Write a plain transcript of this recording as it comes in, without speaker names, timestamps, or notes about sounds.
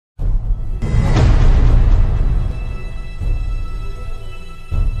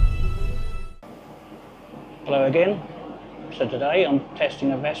Hello again. So today I'm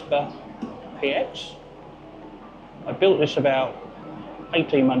testing a Vespa PX. I built this about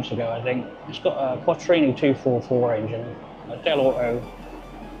 18 months ago, I think. It's got a Quattrini 244 engine, a Del Auto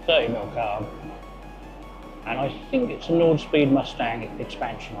 30mm carb, and I think it's a Nordspeed Mustang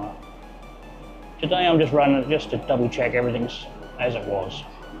expansion on it. Today I'm just running it just to double check everything's as it was.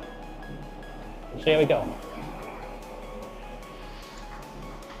 So here we go.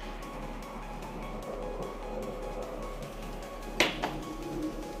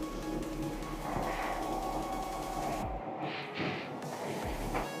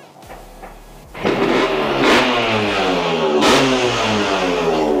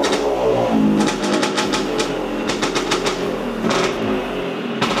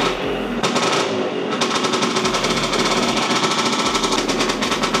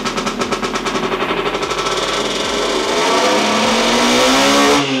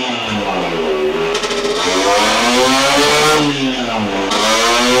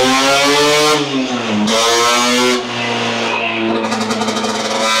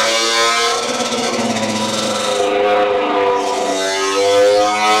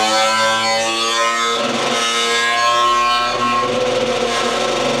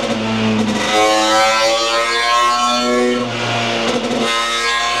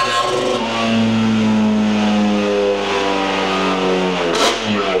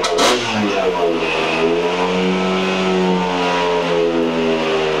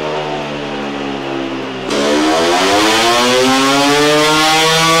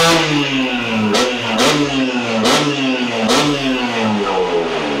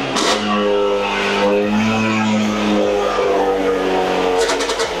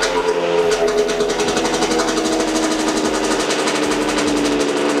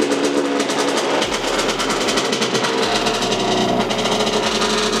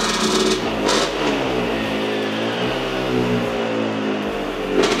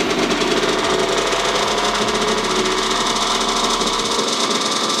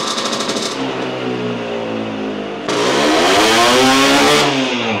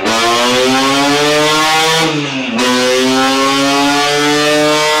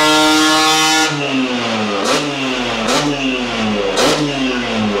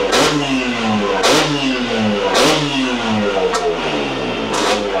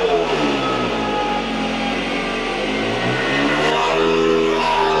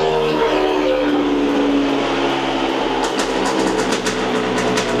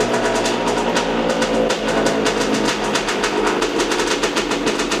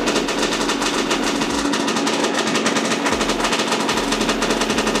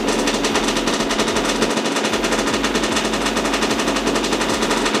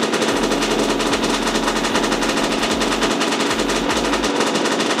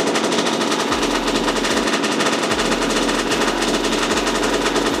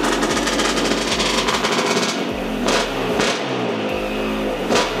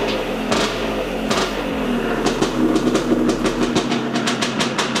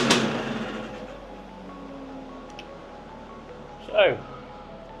 So,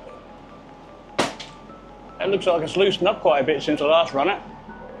 it looks like it's loosened up quite a bit since I last run it.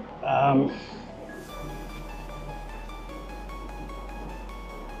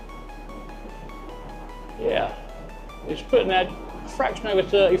 Yeah, it's putting out a fraction over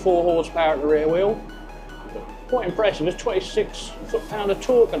 34 horsepower at the rear wheel. But quite impressive, it's 26 foot-pound of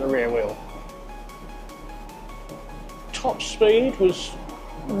torque at the rear wheel. Top speed was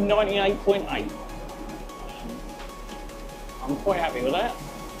 98.8. I'm quite happy with that,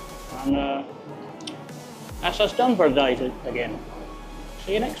 and that's us done for a day again.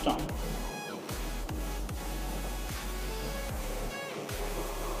 See you next time.